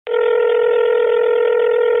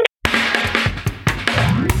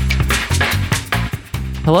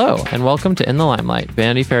Hello, and welcome to In the Limelight,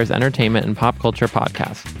 Vanity Fair's entertainment and pop culture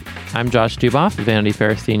podcast. I'm Josh Duboff, Vanity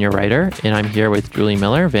Fair senior writer, and I'm here with Julie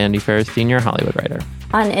Miller, Vanity Fair's senior Hollywood writer.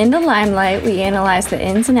 On In the Limelight, we analyze the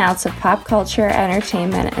ins and outs of pop culture,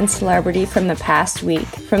 entertainment, and celebrity from the past week,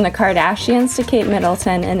 from the Kardashians to Kate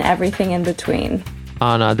Middleton and everything in between.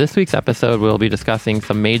 On this week's episode, we'll be discussing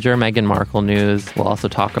some major Meghan Markle news. We'll also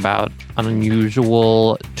talk about an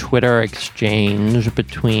unusual Twitter exchange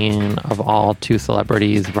between, of all, two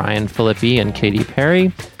celebrities, Ryan Phillippe and Katy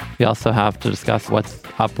Perry. We also have to discuss what's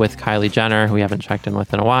up with Kylie Jenner, who we haven't checked in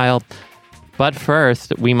with in a while. But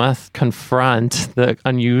first, we must confront the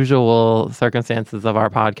unusual circumstances of our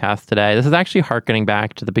podcast today. This is actually hearkening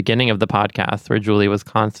back to the beginning of the podcast where Julie was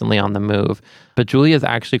constantly on the move. But Julie is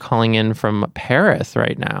actually calling in from Paris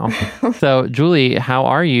right now. So, Julie, how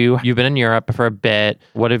are you? You've been in Europe for a bit.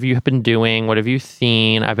 What have you been doing? What have you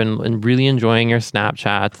seen? I've been really enjoying your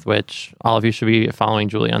Snapchats, which all of you should be following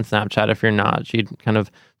Julie on Snapchat if you're not. She kind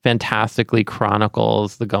of fantastically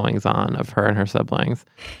chronicles the goings-on of her and her siblings.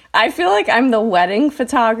 I feel like I'm the wedding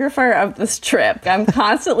photographer of this trip. I'm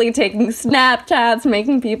constantly taking Snapchats,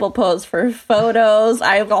 making people pose for photos.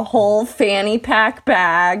 I have a whole fanny pack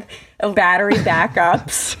bag of battery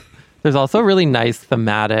backups. There's also really nice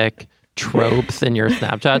thematic tropes in your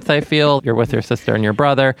Snapchats, I feel. You're with your sister and your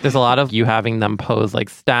brother. There's a lot of you having them pose like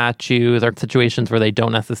statues or situations where they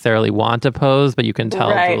don't necessarily want to pose, but you can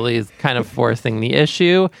tell Julie's kind of forcing the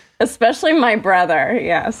issue. Especially my brother,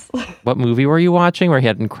 yes. What movie were you watching where he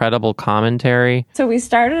had incredible commentary? So we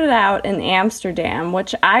started out in Amsterdam,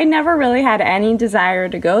 which I never really had any desire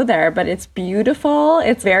to go there, but it's beautiful.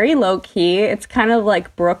 It's very low-key. It's kind of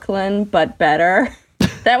like Brooklyn, but better.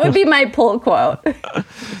 That would be my pull quote.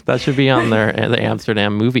 That should be on the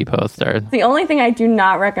Amsterdam movie poster. The only thing I do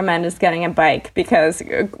not recommend is getting a bike because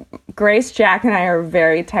Grace, Jack, and I are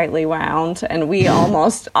very tightly wound, and we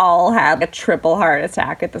almost all had a triple heart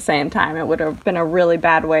attack at the same time. It would have been a really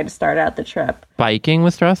bad way to start out the trip. Biking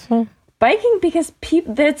was stressful? Biking because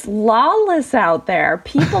it's lawless out there.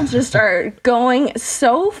 People just are going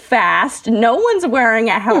so fast. No one's wearing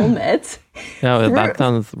a helmet. No, that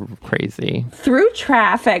sounds crazy. Through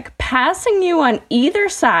traffic, passing you on either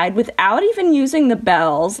side without even using the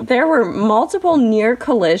bells. There were multiple near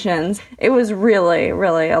collisions. It was really,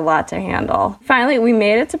 really a lot to handle. Finally, we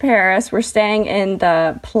made it to Paris. We're staying in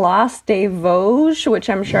the Place des Vosges, which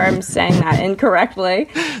I'm sure I'm saying that incorrectly.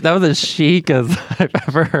 That was as chic as I've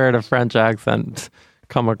ever heard a French accent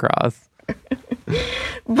come across.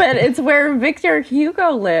 But it's where Victor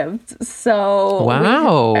Hugo lived. So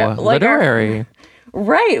wow, literary.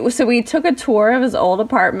 Right. So we took a tour of his old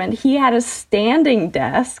apartment. He had a standing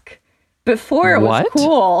desk before it was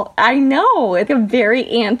cool. I know. It's a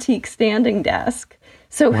very antique standing desk.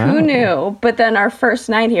 So who knew? But then our first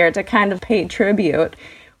night here, to kind of pay tribute,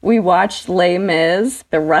 we watched Les Mis,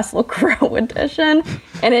 the Russell Crowe edition,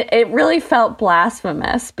 and it really felt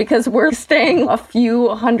blasphemous because we're staying a few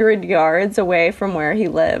hundred yards away from where he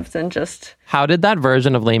lived and just... How did that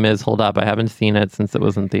version of Les Mis hold up? I haven't seen it since it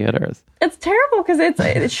was in theaters. It's terrible because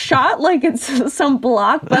it's shot like it's some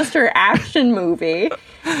blockbuster action movie.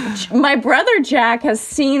 My brother Jack has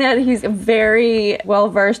seen it. He's very well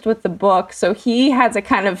versed with the book, so he had to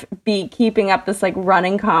kind of be keeping up this like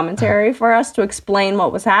running commentary for us to explain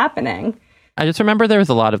what was happening. I just remember there was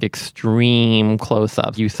a lot of extreme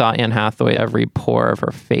close-ups. You saw Anne Hathaway every pore of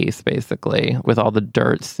her face, basically, with all the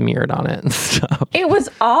dirt smeared on it and stuff. It was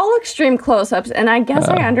all extreme close-ups, and I guess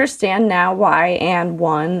I understand now why Anne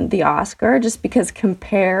won the Oscar, just because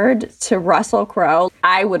compared to Russell Crowe,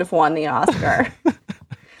 I would have won the Oscar.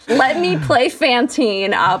 Let me play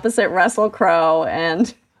Fantine opposite Russell Crowe,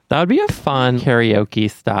 and... That would be a fun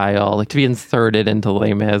karaoke style, like to be inserted into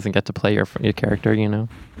Les Mis and get to play your character, you know?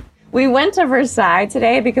 We went to Versailles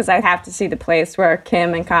today because I have to see the place where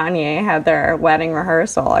Kim and Kanye had their wedding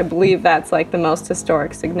rehearsal. I believe that's like the most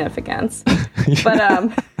historic significance.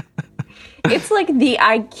 But it's like the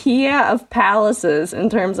IKEA of palaces in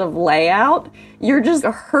terms of layout. You're just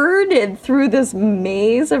herded through this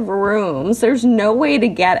maze of rooms. There's no way to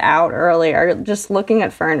get out earlier, just looking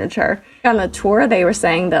at furniture. On the tour, they were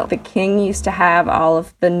saying that the king used to have all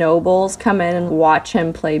of the nobles come in and watch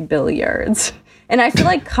him play billiards. And I feel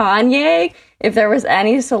like Kanye, if there was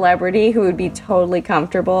any celebrity who would be totally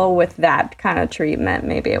comfortable with that kind of treatment,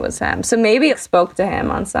 maybe it was him. So maybe it spoke to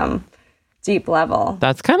him on some deep level.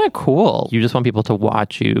 That's kind of cool. You just want people to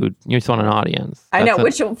watch you. You just want an audience. I know,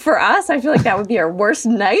 which for us, I feel like that would be our worst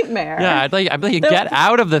nightmare. Yeah, I'd like get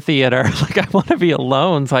out of the theater. Like, I want to be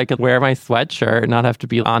alone so I could wear my sweatshirt and not have to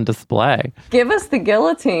be on display. Give us the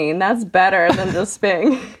guillotine. That's better than just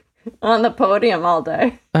being on the podium all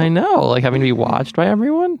day. I know, like having to be watched by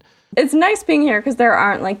everyone. It's nice being here because there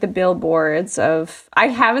aren't like the billboards of, I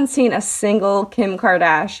haven't seen a single Kim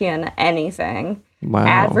Kardashian anything. Wow.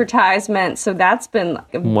 Advertisement. So that's been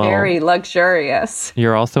very luxurious.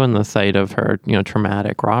 You're also in the sight of her,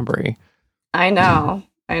 traumatic robbery. I know.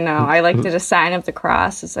 I like did a sign of the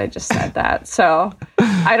cross as I just said that. So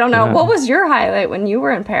I don't know. Yeah. What was your highlight when you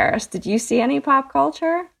were in Paris? Did you see any pop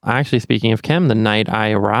culture? Actually, speaking of Kim, the night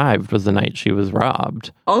I arrived was the night she was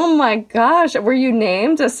robbed. Oh my gosh. Were you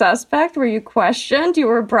named a suspect? Were you questioned? You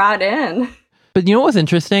were brought in. But you know what was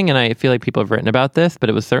interesting, and I feel like people have written about this, but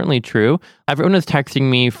it was certainly true. Everyone was texting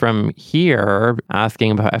me from here,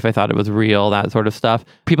 asking about if I thought it was real, that sort of stuff.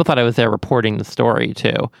 People thought I was there reporting the story,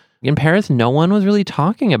 too. In Paris, no one was really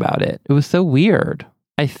talking about it. It was so weird.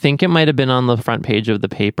 I think it might have been on the front page of the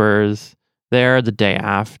papers there the day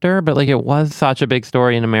after, but like it was such a big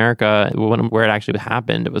story in America where it actually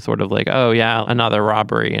happened. It was sort of like, oh yeah, another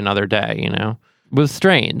robbery, another day, It was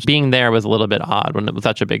strange. Being there was a little bit odd when it was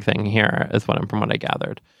such a big thing here, from what I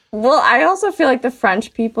gathered. Well, I also feel like the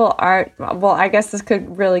French people aren't, well, I guess this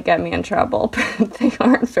could really get me in trouble, but they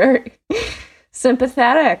aren't very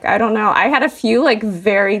sympathetic. I don't know. I had a few like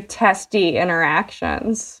very testy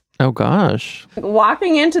interactions. Oh gosh.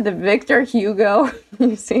 Walking into the Victor Hugo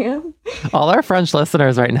Museum. All our French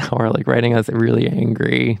listeners right now are like writing us really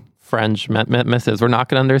angry French missives. We're not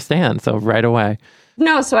going to understand. So right away.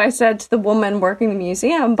 No, so I said to the woman working the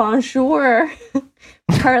museum, bonjour,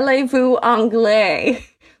 parlez-vous anglais?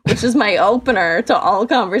 Which is my opener to all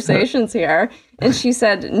conversations here. And she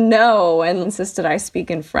said no and insisted I speak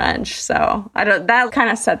in French. So that kind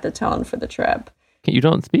of set the tone for the trip. You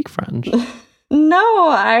don't speak French? No,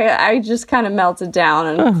 I just kind of melted down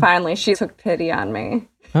and finally she took pity on me.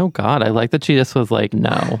 Oh God, I like that she just was like,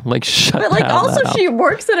 no, like shut down. But like also she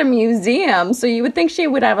works at a museum, so you would think she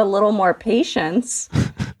would have a little more patience.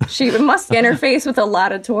 She must interface with a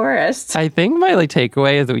lot of tourists. I think my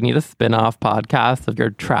takeaway is that we need a spin-off podcast of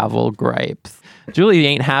your travel gripes. Julie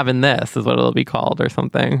ain't having this is what it'll be called or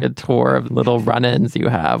something. A tour of little run-ins you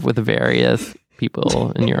have with various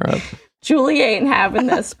people in Europe. Julie ain't having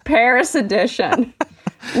this. Paris edition.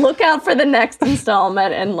 Look out for the next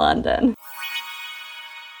installment in London.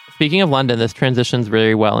 Speaking of London, this transitions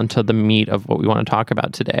very well into the meat of what we want to talk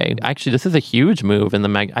about today. Actually, this is a huge move in the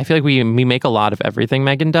Meghan. I feel like we make a lot of everything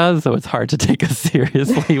Meghan does, so it's hard to take us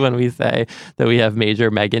seriously when we say that we have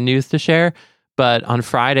major Meghan news to share. But on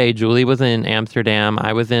Friday, Julie was in Amsterdam.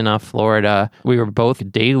 I was in Florida. We were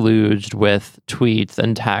both deluged with tweets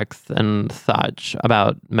and texts and such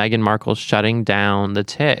about Meghan Markle shutting down the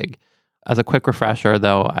TIG. As a quick refresher,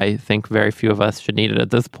 though, I think very few of us should need it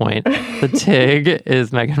at this point. The TIG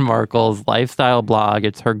is Meghan Markle's lifestyle blog.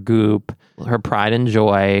 It's her goop, her pride and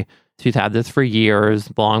joy. She's had this for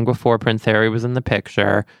years, long before Prince Harry was in the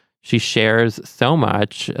picture. She shares so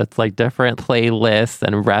much. It's like different playlists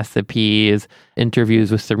and recipes,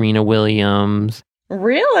 interviews with Serena Williams.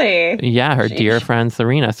 Really? Yeah, her dear friend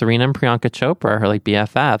Serena and Priyanka Chopra, her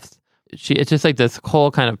BFFs. It's just like this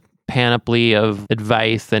whole kind of panoply of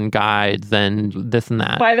advice and guides and this and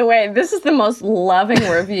that. By the way, this is the most loving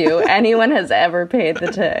review anyone has ever paid the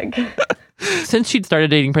TIG. Since she'd started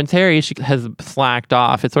dating Prince Harry, she has slacked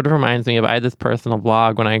off. It sort of reminds me of, I had this personal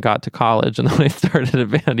blog when I got to college and then I started at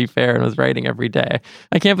Vanity Fair and was writing every day.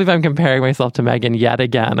 I can't believe I'm comparing myself to Meghan yet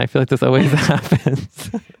again. I feel like this always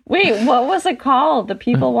happens. Wait, what was it called? The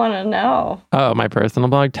people want to know. Oh, my personal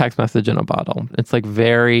blog, Text Message in a Bottle. It's like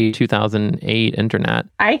very 2008 internet.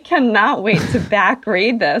 I cannot wait to back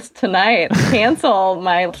read this tonight. Cancel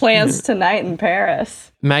my plans tonight in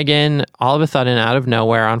Paris. Meghan, all of a sudden, out of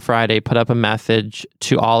nowhere on Friday, put up a message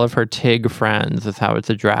to all of her TIG friends, is how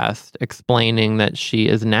it's addressed, explaining that she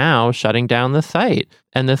is now shutting down the site.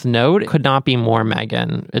 And this note could not be more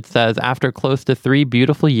Meghan. It says, after close to 3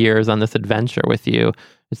 beautiful years on this adventure with you,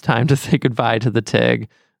 it's time to say goodbye to the TIG.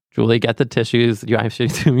 Julie, get the tissues. I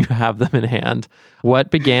assume you have them in hand.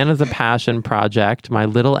 What began as a passion project, my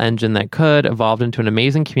little engine that could, evolved into an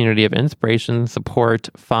amazing community of inspiration, support,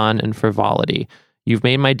 fun, and frivolity. You've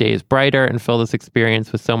made my days brighter and filled this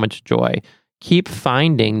experience with so much joy. Keep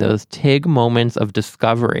finding those TIG moments of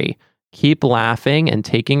discovery. Keep laughing and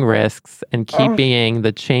taking risks and keep being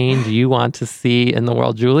the change you want to see in the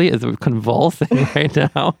world. Julie is convulsing right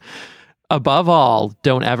now. Above all,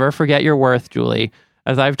 don't ever forget your worth, Julie.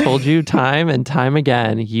 As I've told you time and time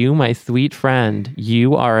again, you, my sweet friend,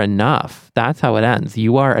 you are enough. That's how it ends.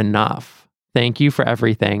 You are enough. Thank you for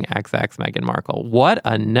everything, XX Meghan Markle. What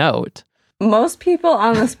a note. most people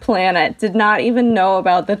on this planet did not even know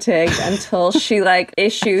about the TIG until she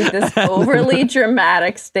issued this overly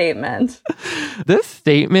dramatic statement. This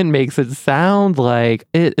statement makes it sound like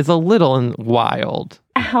it is a little wild.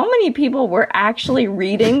 How many people were actually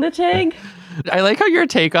reading the TIG? I like how your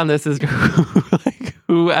take on this is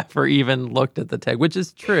whoever even looked at the TIG, which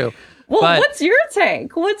is true. Well, what's your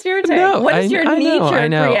take? What is your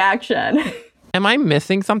knee-jerk reaction? Am I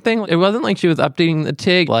missing something? It wasn't like she was updating the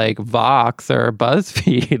TIG like Vox or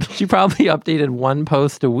BuzzFeed. She probably updated one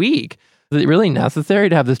post a week. Is it really necessary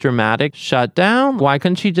to have this dramatic shutdown? Why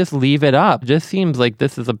couldn't she just leave it up? It just seems like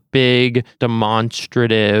this is a big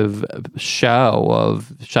demonstrative show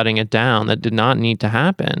of shutting it down that did not need to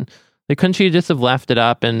happen. Couldn't she just have left it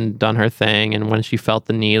up and done her thing? And when she felt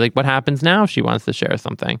the need, what happens now if she wants to share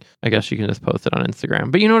something? I guess she can just post it on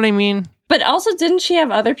Instagram. But you know what I mean? But also, didn't she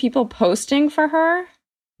have other people posting for her?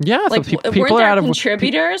 Yeah, so people are out of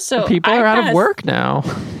contributors. So people are out of work now,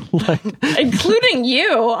 including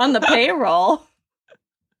you on the payroll.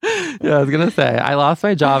 Yeah, I was gonna say I lost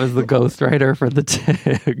my job as the ghostwriter for the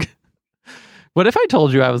TIG. What if I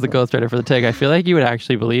told you I was the ghostwriter for the TIG? I feel like you would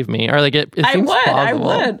actually believe me. Or it seems plausible.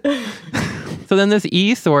 I would. So then this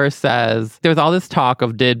e-source says, there was all this talk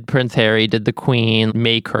of did Prince Harry, did the Queen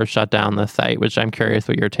make her shut down the site, which I'm curious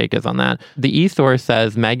what your take is on that. The e-source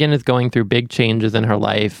says, Meghan is going through big changes in her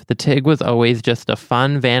life. The TIG was always just a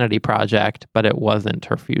fun vanity project, but it wasn't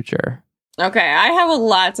her future. Okay, I have a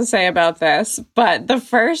lot to say about this, but the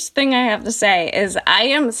first thing I have to say is I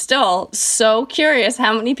am still so curious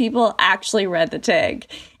how many people actually read the TIG.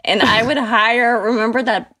 And I would remember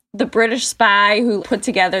that the British spy who put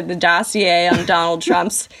together the dossier on Donald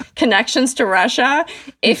Trump's connections to Russia,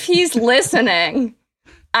 if he's listening,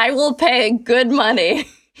 I will pay good money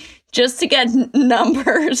just to get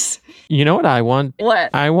numbers. You know what I want? What?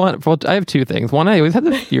 I have two things. One, I always had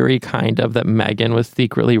the theory kind of that Meghan was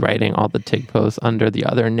secretly writing all the TIG posts under the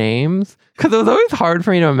other names. Because it was always hard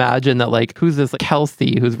for me to imagine that, who's this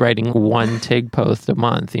Kelsey who's writing one TIG post a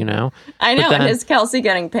month, you know? I know, and is Kelsey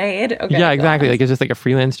getting paid? Okay, yeah, exactly. It's just a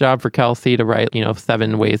freelance job for Kelsey to write,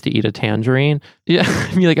 7 ways to eat a tangerine. Yeah,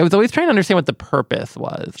 I mean, I was always trying to understand what the purpose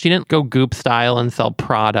was. She didn't go Goop style and sell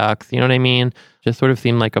products, you know what I mean? Just sort of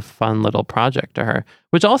seemed like a fun little project to her,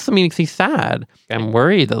 which also makes me sad. I'm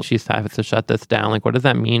worried that she's has to shut this down. What does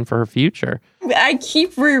that mean for her future? I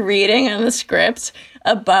keep rereading on the script,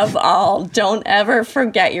 above all, don't ever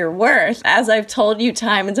forget your worth. As I've told you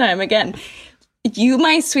time and time again, you,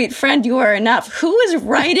 my sweet friend, you are enough. Who is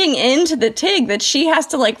writing into the TIG that she has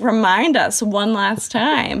to remind us one last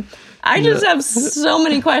time? I just have so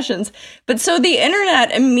many questions. But so the internet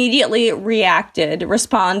immediately reacted,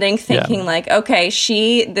 responding, thinking okay,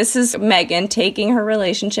 this is Meghan taking her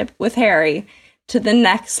relationship with Harry to the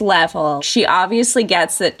next level. She obviously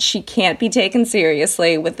gets that she can't be taken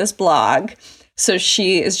seriously with this blog. So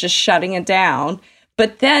she is just shutting it down.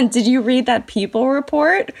 But then, did you read that People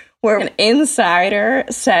report where an insider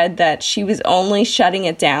said that she was only shutting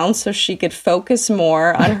it down so she could focus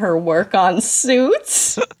more on her work on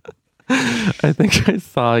Suits? I think I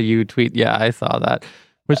saw you tweet. Yeah, I saw that,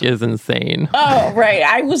 which is insane. Oh, right.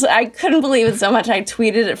 I couldn't believe it so much. I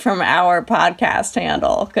tweeted it from our podcast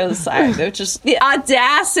handle because it was just the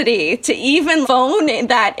audacity to even phone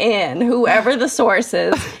that in, whoever the source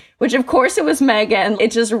is, which of course it was Meghan.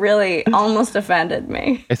 It just really almost offended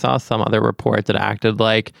me. I saw some other report that acted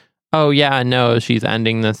like, oh yeah, no, she's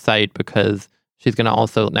ending this site because she's going to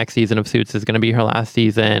also, next season of Suits is going to be her last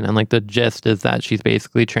season. And the gist is that she's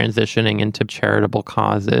basically transitioning into charitable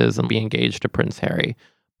causes and be engaged to Prince Harry.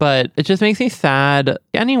 But it just makes me sad.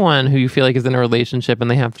 Anyone who you feel like is in a relationship and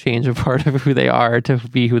they have to change a part of who they are to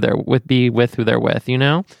be who they're with, be with who they're with, you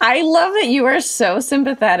know? I love that you are so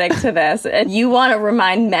sympathetic to this and you want to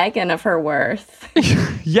remind Meghan of her worth.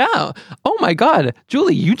 Yeah. Oh my God.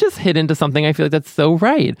 Julie, you just hit into something I feel like that's so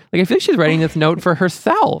right. I feel like she's writing this note for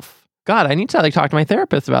herself. God, I need to talk to my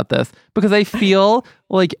therapist about this because I feel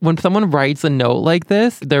like when someone writes a note like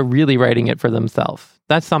this, they're really writing it for themselves.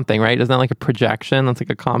 That's something, right? Isn't that a projection? That's a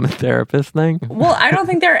common therapist thing. Well, I don't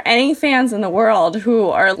think there are any fans in the world who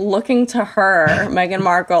are looking to her, Meghan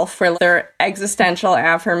Markle, for their existential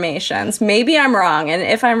affirmations. Maybe I'm wrong. And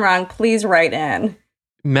if I'm wrong, please write in.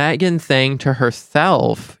 Meghan saying to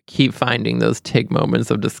herself, keep finding those TIG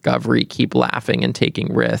moments of discovery, keep laughing and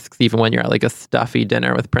taking risks, even when you're at a stuffy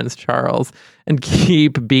dinner with Prince Charles, and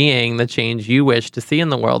keep being the change you wish to see in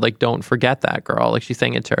the world. Don't forget that, girl. She's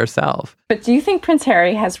saying it to herself. But do you think Prince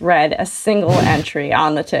Harry has read a single entry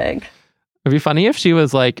on the TIG? It'd be funny if she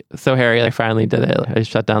was like, so Harry, I finally did it. I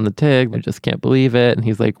shut down the TIG. I just can't believe it. And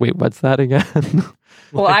he's like, wait, what's that again?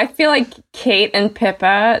 Well, I feel like Kate and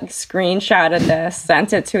Pippa screenshotted this,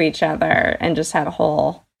 sent it to each other, and just had a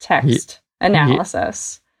whole text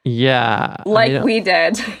analysis. Yeah. Like we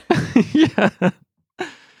did. Yeah.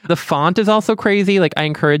 The font is also crazy. Like, I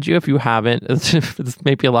encourage you, if you haven't, this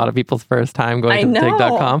may be a lot of people's first time going to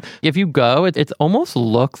tig.com. If you go, it almost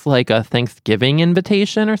looks like a Thanksgiving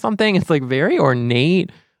invitation or something. It's like very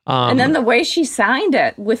ornate. And then the way she signed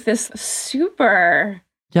it with this super...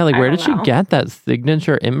 Yeah, like, where did she get that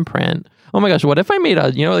signature imprint? Oh my gosh, what if I made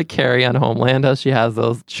a, like Carrie on Homeland, how she has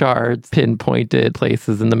those charts, pinpointed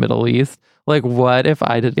places in the Middle East? Like, what if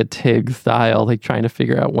I did a TIG style, like trying to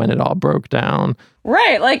figure out when it all broke down?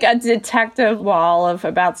 Right, like a detective wall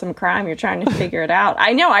about some crime. You're trying to figure it out.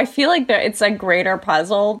 I know, I feel like it's a greater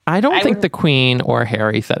puzzle. I don't think the Queen or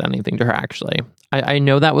Harry said anything to her, actually. I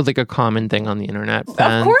know that was like a common thing on the internet. Of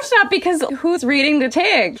course not, because who's reading the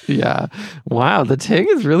TIG? Yeah. Wow, the TIG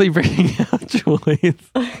is really bringing out Julie's.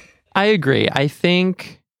 I agree. I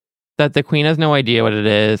think that the Queen has no idea what it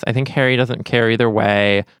is. I think Harry doesn't care either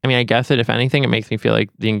way. I mean, I guess if anything, it makes me feel like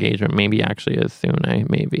the engagement maybe actually is soon.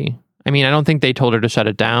 Maybe. I mean, I don't think they told her to shut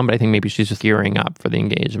it down, but I think maybe she's just gearing up for the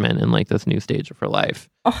engagement and like this new stage of her life.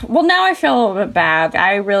 Oh, well, now I feel a little bit bad.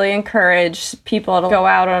 I really encourage people to go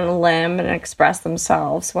out on a limb and express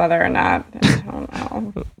themselves, whether or not, I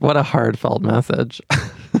don't know. What a heartfelt message.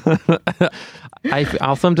 I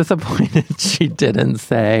also am disappointed she didn't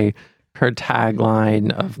say her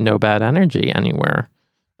tagline of no bad energy anywhere.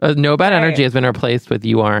 No bad energy has been replaced with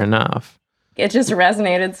you are enough. It just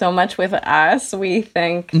resonated so much with us, we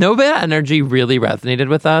think. No bad energy really resonated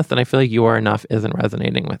with us, and I feel like you are enough isn't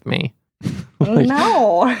resonating with me.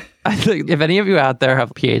 No. I think if any of you out there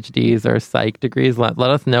have PhDs or psych degrees, let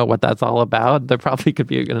us know what that's all about. There probably could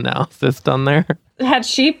be a good analysis done there. Had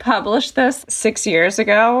she published this 6 years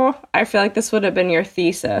ago, I feel like this would have been your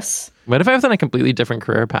thesis. What if I was on a completely different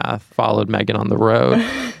career path, followed Meghan on the road?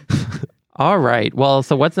 All right. Well,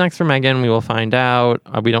 so what's next for Meghan? We will find out.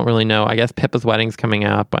 We don't really know. I guess Pippa's wedding's coming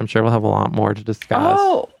up. I'm sure we'll have a lot more to discuss.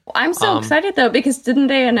 Oh, I'm so excited, though, because didn't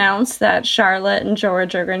they announce that Charlotte and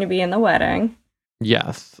George are going to be in the wedding?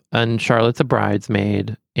 Yes. And Charlotte's a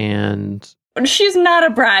bridesmaid. And she's not a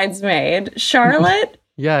bridesmaid. Charlotte?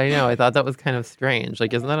 Yeah, I know. I thought that was kind of strange.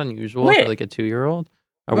 Like, isn't that unusual for like a 2-year-old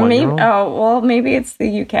or 1-year-old? Oh, well, maybe it's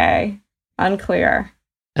the UK. Unclear.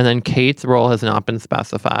 And then Kate's role has not been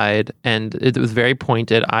specified. And it was very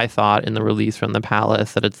pointed, I thought, in the release from the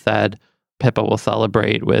palace that it said Pippa will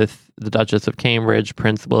celebrate with the Duchess of Cambridge,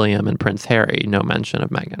 Prince William, and Prince Harry. No mention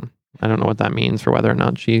of Meghan. I don't know what that means for whether or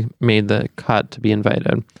not she made the cut to be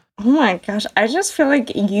invited. Oh my gosh. I just feel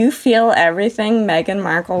like you feel everything Meghan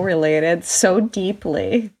Markle related so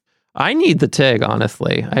deeply. I need the TIG,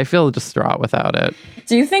 honestly. I feel distraught without it.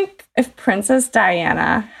 Do you think if Princess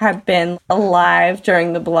Diana had been alive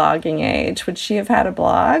during the blogging age, would she have had a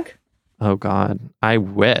blog? Oh, God. I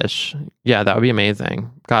wish. Yeah, that would be amazing.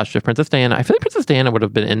 Gosh, if Princess Diana... I feel like Princess Diana would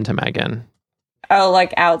have been into Meghan. Oh,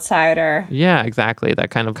 like outsider. Yeah, exactly.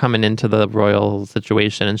 That kind of coming into the royal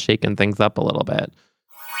situation and shaking things up a little bit.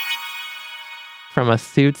 From a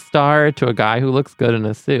suit star to a guy who looks good in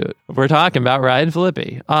a suit. We're talking about Ryan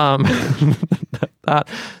Phillippe. That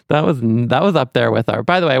was up there with our...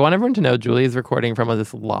 By the way, I want everyone to know Julie's recording from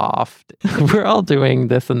this loft. We're all doing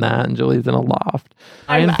this and that, and Julie's in a loft.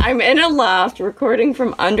 I'm in a loft recording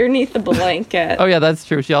from underneath the blanket. Oh yeah, that's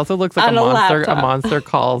true. She also looks like a monster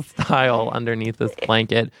call style underneath this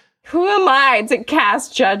blanket. Who am I to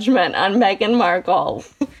cast judgment on Meghan Markle?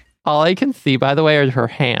 All I can see, by the way, are her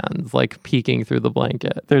hands, like, peeking through the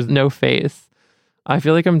blanket. There's no face. I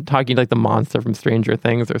feel like I'm talking like the monster from Stranger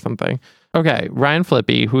Things or something. Okay, Ryan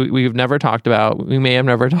Phillippe, who we've never talked about. We may have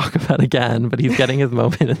never talked about again, but he's getting his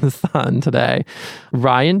moment in the sun today.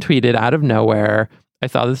 Ryan tweeted out of nowhere. I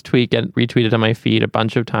saw this tweet get retweeted on my feed a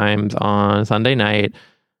bunch of times on Sunday night.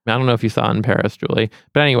 I don't know if you saw it in Paris, Julie.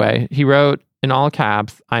 But anyway, he wrote in all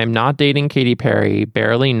caps, "I am not dating Katy Perry,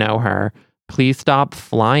 barely know her. Please stop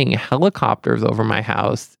flying helicopters over my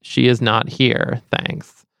house. She is not here.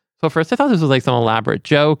 Thanks." So first I thought this was like some elaborate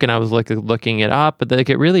joke, and I was like looking it up, but like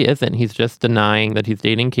it really isn't. He's just denying that he's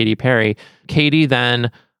dating Katy Perry. Katy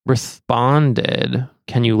then responded,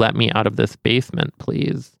 "Can you let me out of this basement,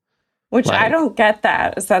 please?" Which I don't get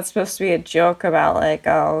that. Is that supposed to be a joke about like,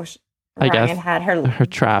 oh, Ryan had her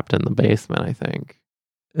trapped in the basement, I think.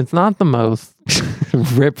 It's not the most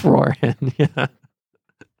rip-roaring, yeah.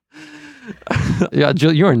 Yeah,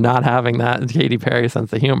 Jill, you are not having that Katy Perry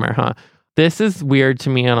sense of humor, huh? This is weird to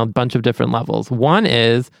me on a bunch of different levels. One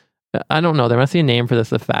is, I don't know, there must be a name for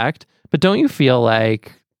this effect, but don't you feel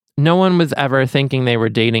like no one was ever thinking they were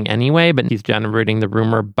dating anyway, but he's generating the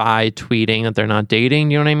rumor by tweeting that they're not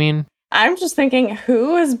dating. You know what I mean? I'm just thinking,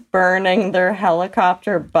 who is burning their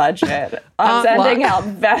helicopter budget on sending out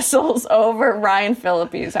vessels over Ryan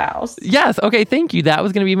Phillippe's house? Yes. Okay. Thank you. That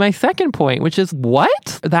was going to be my second point, which is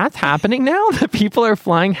what? That's happening now? That people are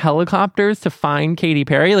flying helicopters to find Katy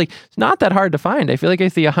Perry? Like, it's not that hard to find. I feel like I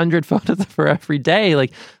see 100 photos of her every day,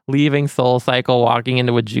 like leaving SoulCycle, walking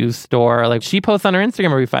into a juice store. Like, she posts on her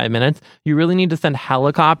Instagram every 5 minutes. You really need to send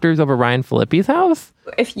helicopters over Ryan Phillippe's house?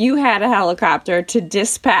 If you had a helicopter to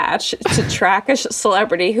dispatch to track a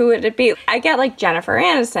celebrity, who would it be? I get like Jennifer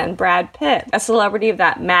Aniston, Brad Pitt, a celebrity of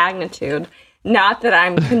that magnitude. Not that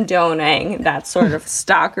I'm condoning that sort of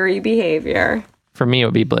stalkery behavior. For me, it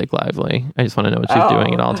would be Blake Lively. I just want to know what she's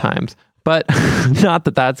doing at all times. But not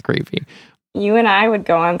that that's creepy. You and I would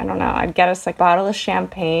go on, I don't know, I'd get us like a bottle of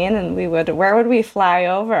champagne and where would we fly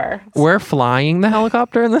over? We're flying the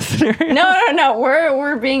helicopter in this scenario? No.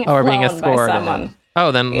 We're being flown being escorted by someone.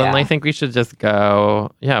 Oh, then I think we should just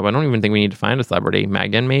go. Yeah, but I don't even think we need to find a celebrity.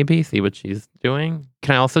 Meghan, maybe, see what she's doing.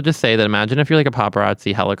 Can I also just say that imagine if you're like a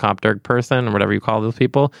paparazzi helicopter person or whatever you call those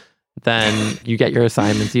people, then you get your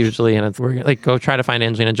assignments usually, and we're like, go try to find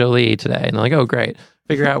Angelina Jolie today. And they're like, oh, great.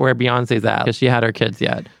 Figure out where Beyonce's at, because she had her kids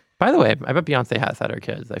yet. By the way, I bet Beyonce has had her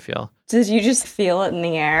kids, I feel. Did you just feel it in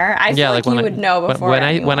the air? I feel like you would know before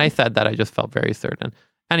when I said that, I just felt very certain.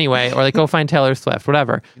 Anyway, or like go find Taylor Swift,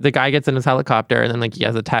 whatever. The guy gets in his helicopter and then like he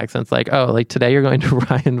has a text and it's like, oh, like today you're going to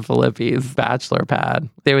Ryan Phillippe's bachelor pad.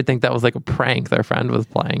 They would think that was like a prank their friend was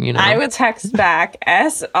playing, you know? I would text back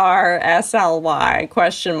SRSLY ?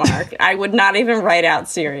 I would not even write out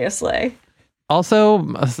seriously. Also,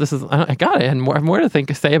 I got it. And more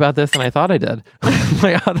to say about this than I thought I did.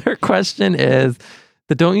 My other question is,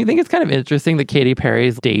 don't you think it's kind of interesting that Katy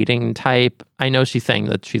Perry's dating type, I know she's saying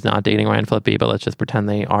that she's not dating Ryan Phillippe, but let's just pretend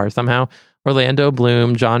they are somehow. Orlando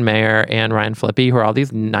Bloom, John Mayer, and Ryan Phillippe, who are all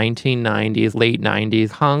these 1990s, late 90s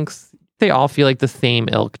hunks, they all feel like the same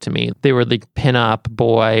ilk to me. They were like pin-up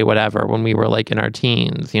boy, whatever, when we were like in our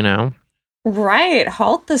teens, you know? Right.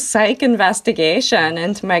 Halt the psych investigation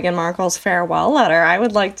into Meghan Markle's farewell letter. I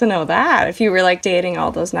would like to know that, if you were like dating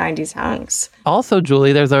all those 90s hunks. Also,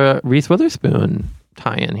 Julie, there's a Reese Witherspoon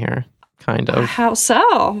tie-in here, kind of. How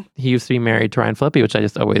so? He used to be married to Ryan Phillippe, which I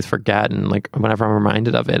just always forget, and like whenever I'm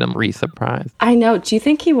reminded of it, I'm re-surprised. I know. Do you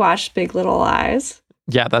think he watched Big Little Lies?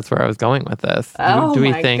 Yeah, that's where I was going with this. Oh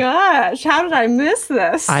my gosh, how did I miss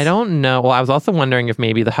this? I don't know. Well, I was also wondering if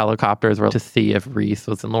maybe the helicopters were to see if Reese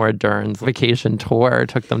was in Laura Dern's vacation tour,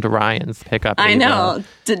 took them to Ryan's pickup. I know.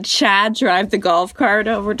 Did Chad drive the golf cart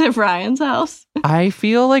over to Ryan's house? I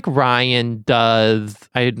feel like Ryan does.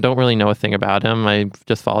 I don't really know a thing about him. I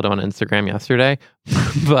just followed him on Instagram yesterday.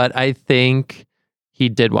 But I think he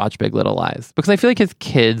did watch Big Little Lies because I feel like his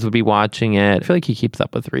kids would be watching it. I feel like he keeps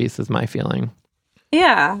up with Reese, is my feeling.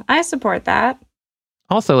 Yeah, I support that.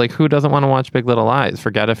 Also, like, who doesn't want to watch Big Little Lies?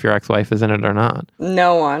 Forget if your ex-wife is in it or not.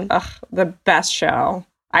 No one. Ugh, the best show.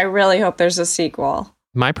 I really hope there's a sequel.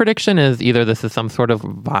 My prediction is either this is some sort of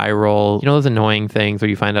viral, you know, those annoying things where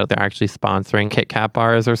you find out they're actually sponsoring Kit Kat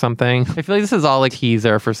bars or something. I feel like this is all like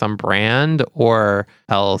teaser for some brand or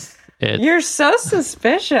else. You're so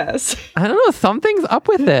suspicious. I don't know. Something's up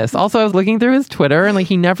with this. Also, I was looking through his Twitter and like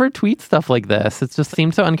he never tweets stuff like this. It just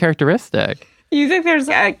seems so uncharacteristic. You think there's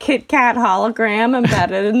a Kit Kat hologram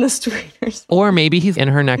embedded in the tweeters? Or maybe he's in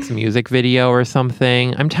her next music video or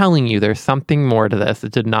something. I'm telling you, there's something more to this.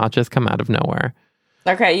 It did not just come out of nowhere.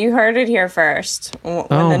 Okay, you heard it here first. When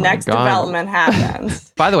the next development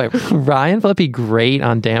happens. By the way, Ryan Phillippe, great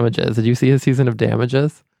on Damages. Did you see his season of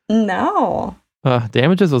Damages? No.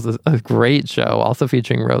 Damages was a great show, also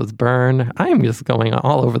featuring Rose Byrne. I am just going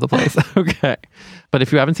all over the place. Okay. But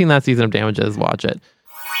if you haven't seen that season of Damages, watch it.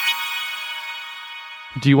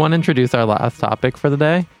 Do you want to introduce our last topic for the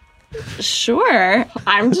day? Sure.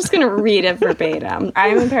 I'm just going to read it verbatim.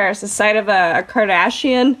 I'm in Paris, the site of a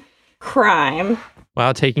Kardashian crime.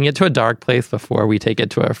 Wow, taking it to a dark place before we take it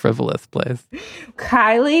to a frivolous place.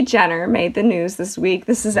 Kylie Jenner made the news this week.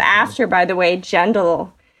 This is after, by the way,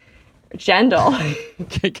 Jendal. Can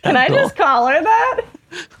I just call her that?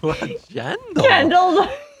 What? Jendal? Kendall.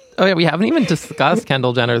 Oh, yeah, we haven't even discussed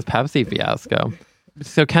Kendall Jenner's Pepsi fiasco.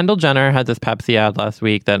 So Kendall Jenner had this Pepsi ad last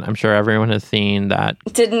week that I'm sure everyone has seen that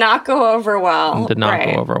did not go over well.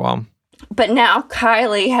 Go over well. But now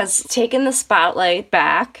Kylie has taken the spotlight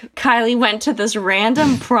back. Kylie went to this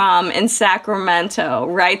random prom in Sacramento,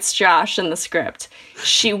 writes Josh in the script.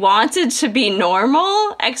 She wanted to be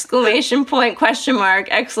normal! ! Question mark! !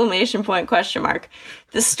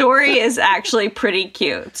 The story is actually pretty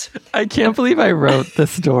cute. I can't believe I wrote the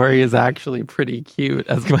story is actually pretty cute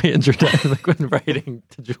as my introduction when writing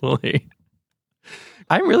to Julie.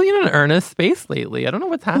 I'm really in an earnest space lately. I don't know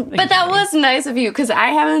what's happening. But that was nice of you because I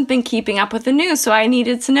haven't been keeping up with the news, so I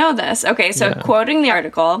needed to know this. Okay, so quoting the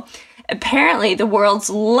article, apparently the world's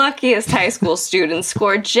luckiest high school student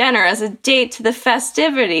scored Jenner as a date to the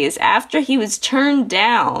festivities after he was turned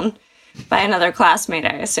down by another classmate,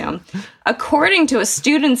 I assume. According to a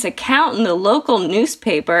student's account in the local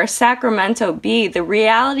newspaper, Sacramento Bee, the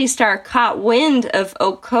reality star caught wind of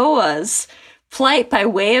Ochoa's flight by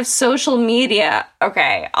way of social media.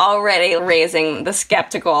 Okay, already raising the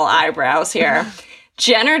skeptical eyebrows here.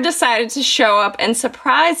 Jenner decided to show up and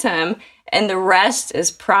surprise him, and the rest is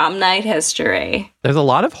prom night history. There's a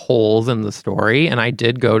lot of holes in the story, and I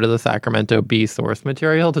did go to the Sacramento Bee source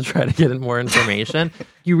material to try to get more information.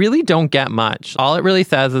 You really don't get much. All it really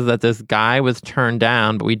says is that this guy was turned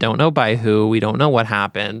down, but we don't know by who. We don't know what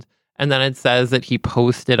happened. And then it says that he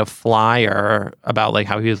posted a flyer about like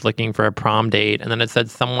how he was looking for a prom date. And then it said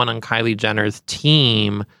someone on Kylie Jenner's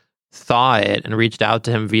team saw it and reached out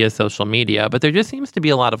to him via social media. But there just seems to be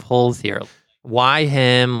a lot of holes here. Why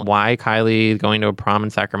him? Why Kylie going to a prom in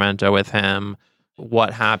Sacramento with him?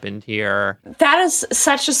 What happened here? That is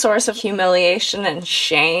such a source of humiliation and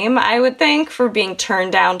shame, I would think, for being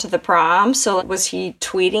turned down to the prom. So was he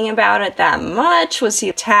tweeting about it that much? Was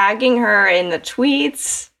he tagging her in the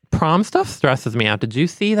tweets? Prom stuff stresses me out. Did you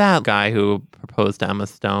see that guy who proposed to Emma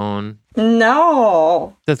Stone?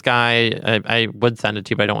 No. This guy, I would send it to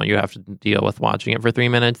you, but I don't want you to have to deal with watching it for 3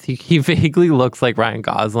 minutes. He vaguely looks like Ryan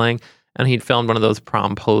Gosling, and he'd filmed one of those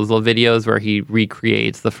promposal videos where he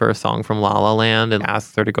recreates the first song from La La Land and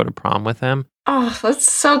asks her to go to prom with him. Oh,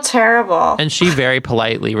 that's so terrible. And she very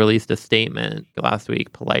politely released a statement last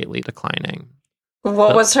week, politely declining.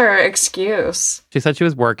 What was her excuse? She said she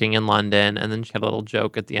was working in London, and then she had a little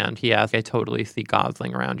joke at the end. He asked, I totally see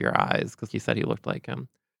Gosling around your eyes, because he said he looked like him.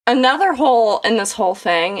 Another hole in this whole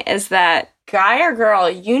thing is that, guy or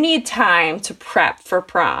girl, you need time to prep for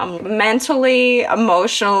prom. Mentally,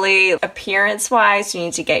 emotionally, appearance-wise, you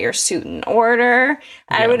need to get your suit in order,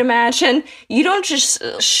 I would imagine. You don't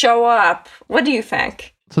just show up. What do you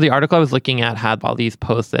think? So the article I was looking at had all these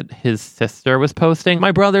posts that his sister was posting.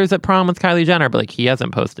 My brother's at prom with Kylie Jenner, but like he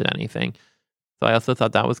hasn't posted anything. So I also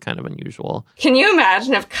thought that was kind of unusual. Can you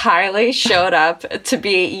imagine if Kylie showed up to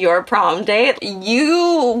be your prom date?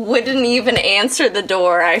 You wouldn't even answer the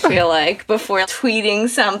door, I feel like, before tweeting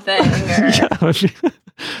something. Or...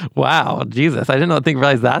 Wow, Jesus. I didn't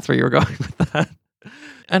realize that's where you were going with that.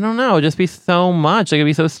 I don't know. It'd just be so much. Like, it'd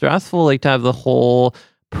be so stressful like to have the whole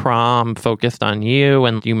prom focused on you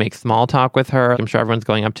and you make small talk with her. I'm sure everyone's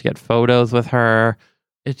going up to get photos with her.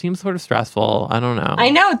 It seems sort of stressful. I don't know.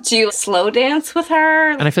 I know. Do you slow dance with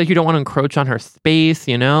her? And I feel like you don't want to encroach on her space,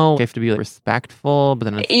 you know? You have to be respectful, but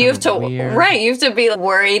then it's you have to weird. Right. You have to be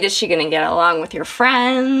worried. Is she going to get along with your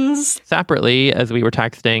friends? Separately, as we were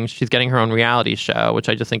texting, she's getting her own reality show, which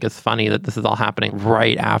I just think is funny that this is all happening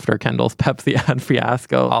right after Kendall's Pepsi ad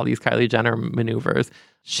fiasco, all these Kylie Jenner maneuvers.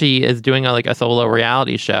 She is doing a solo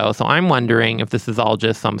reality show. So I'm wondering if this is all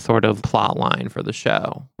just some sort of plot line for the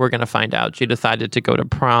show. We're going to find out. She decided to go to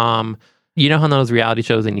prom. You know how those reality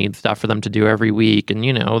shows, they need stuff for them to do every week. And,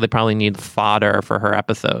 you know, they probably need fodder for her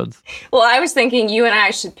episodes. Well, I was thinking you and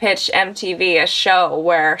I should pitch MTV a show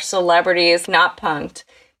where celebrities, not punked,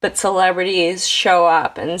 but celebrities show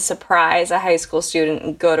up and surprise a high school student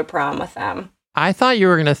and go to prom with them. I thought you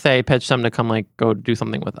were going to say pitch them to come go do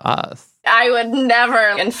something with us. I would never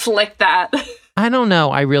inflict that. I don't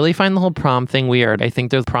know. I really find the whole prom thing weird. I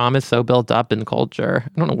think the prom is so built up in culture.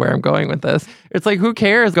 I don't know where I'm going with this. It's like, who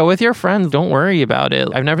cares? Go with your friends. Don't worry about it.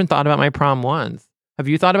 I've never thought about my prom once. Have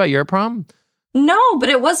you thought about your prom? No, but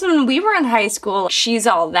it was when we were in high school. She's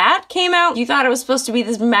All That came out. You thought it was supposed to be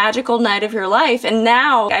this magical night of your life. And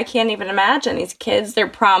now I can't even imagine these kids, their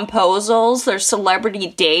promposals, their celebrity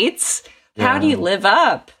dates. Yeah. How do you live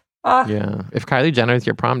up? Yeah. If Kylie Jenner is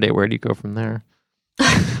your prom date, where do you go from there?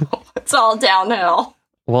 It's all downhill.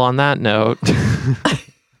 Well, on that note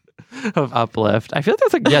of uplift, I feel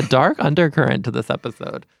like there's a dark undercurrent to this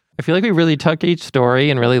episode. I feel like we really took each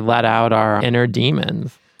story and really let out our inner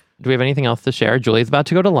demons. Do we have anything else to share? Julie's about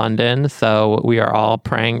to go to London, so we are all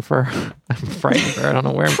praying for I'm frightened for her. I don't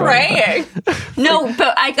know where I'm praying. No,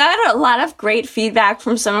 but I got a lot of great feedback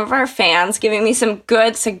from some of our fans giving me some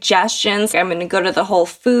good suggestions. I'm going to go to the Whole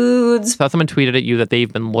Foods. So someone tweeted at you that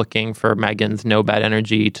they've been looking for Megan's No Bad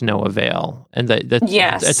Energy to no avail, and that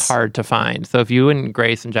it's hard to find. So if you and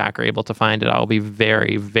Grace and Jack are able to find it, I'll be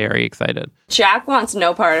very, very excited. Jack wants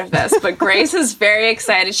no part of this, but Grace is very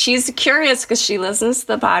excited. She's curious because she listens to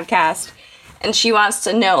the podcast. And she wants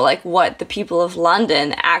to know, like, what the people of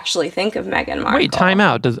London actually think of Meghan Markle. Wait, time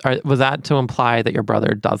out. Was that to imply that your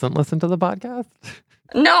brother doesn't listen to the podcast?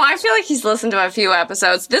 No, I feel like he's listened to a few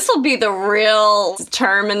episodes. This will be the real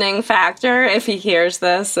determining factor if he hears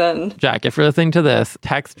this. And Jack, if you're listening to this,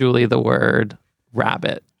 text Julie the word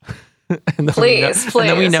rabbit. Please. And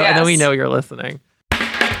then we know you're listening.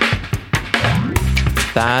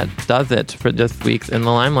 That does it for this week's In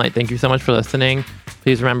the Limelight. Thank you so much for listening.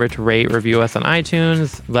 Please remember to rate, review us on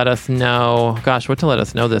iTunes. Let us know, what to let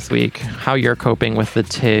us know this week, how you're coping with the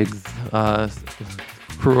Tig's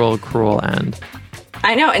cruel end.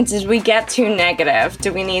 I know, and did we get too negative?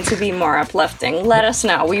 Do we need to be more uplifting? Let us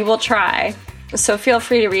know. We will try. So feel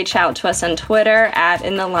free to reach out to us on Twitter at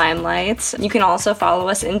In the Limelight. You can also follow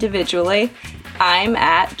us individually. I'm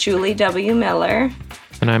at Julie W. Miller.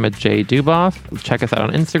 And I'm at Jay Duboff. Check us out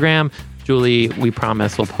on Instagram. Julie, we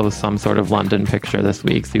promise we'll post some sort of London picture this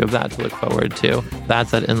week, so you have that to look forward to.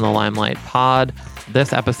 That's at In the Limelight Pod.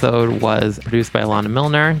 This episode was produced by Alana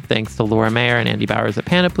Milner. Thanks to Laura Mayer and Andy Bowers at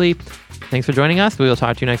Panoply. Thanks for joining us. We will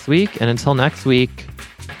talk to you next week. And until next week,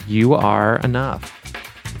 you are enough.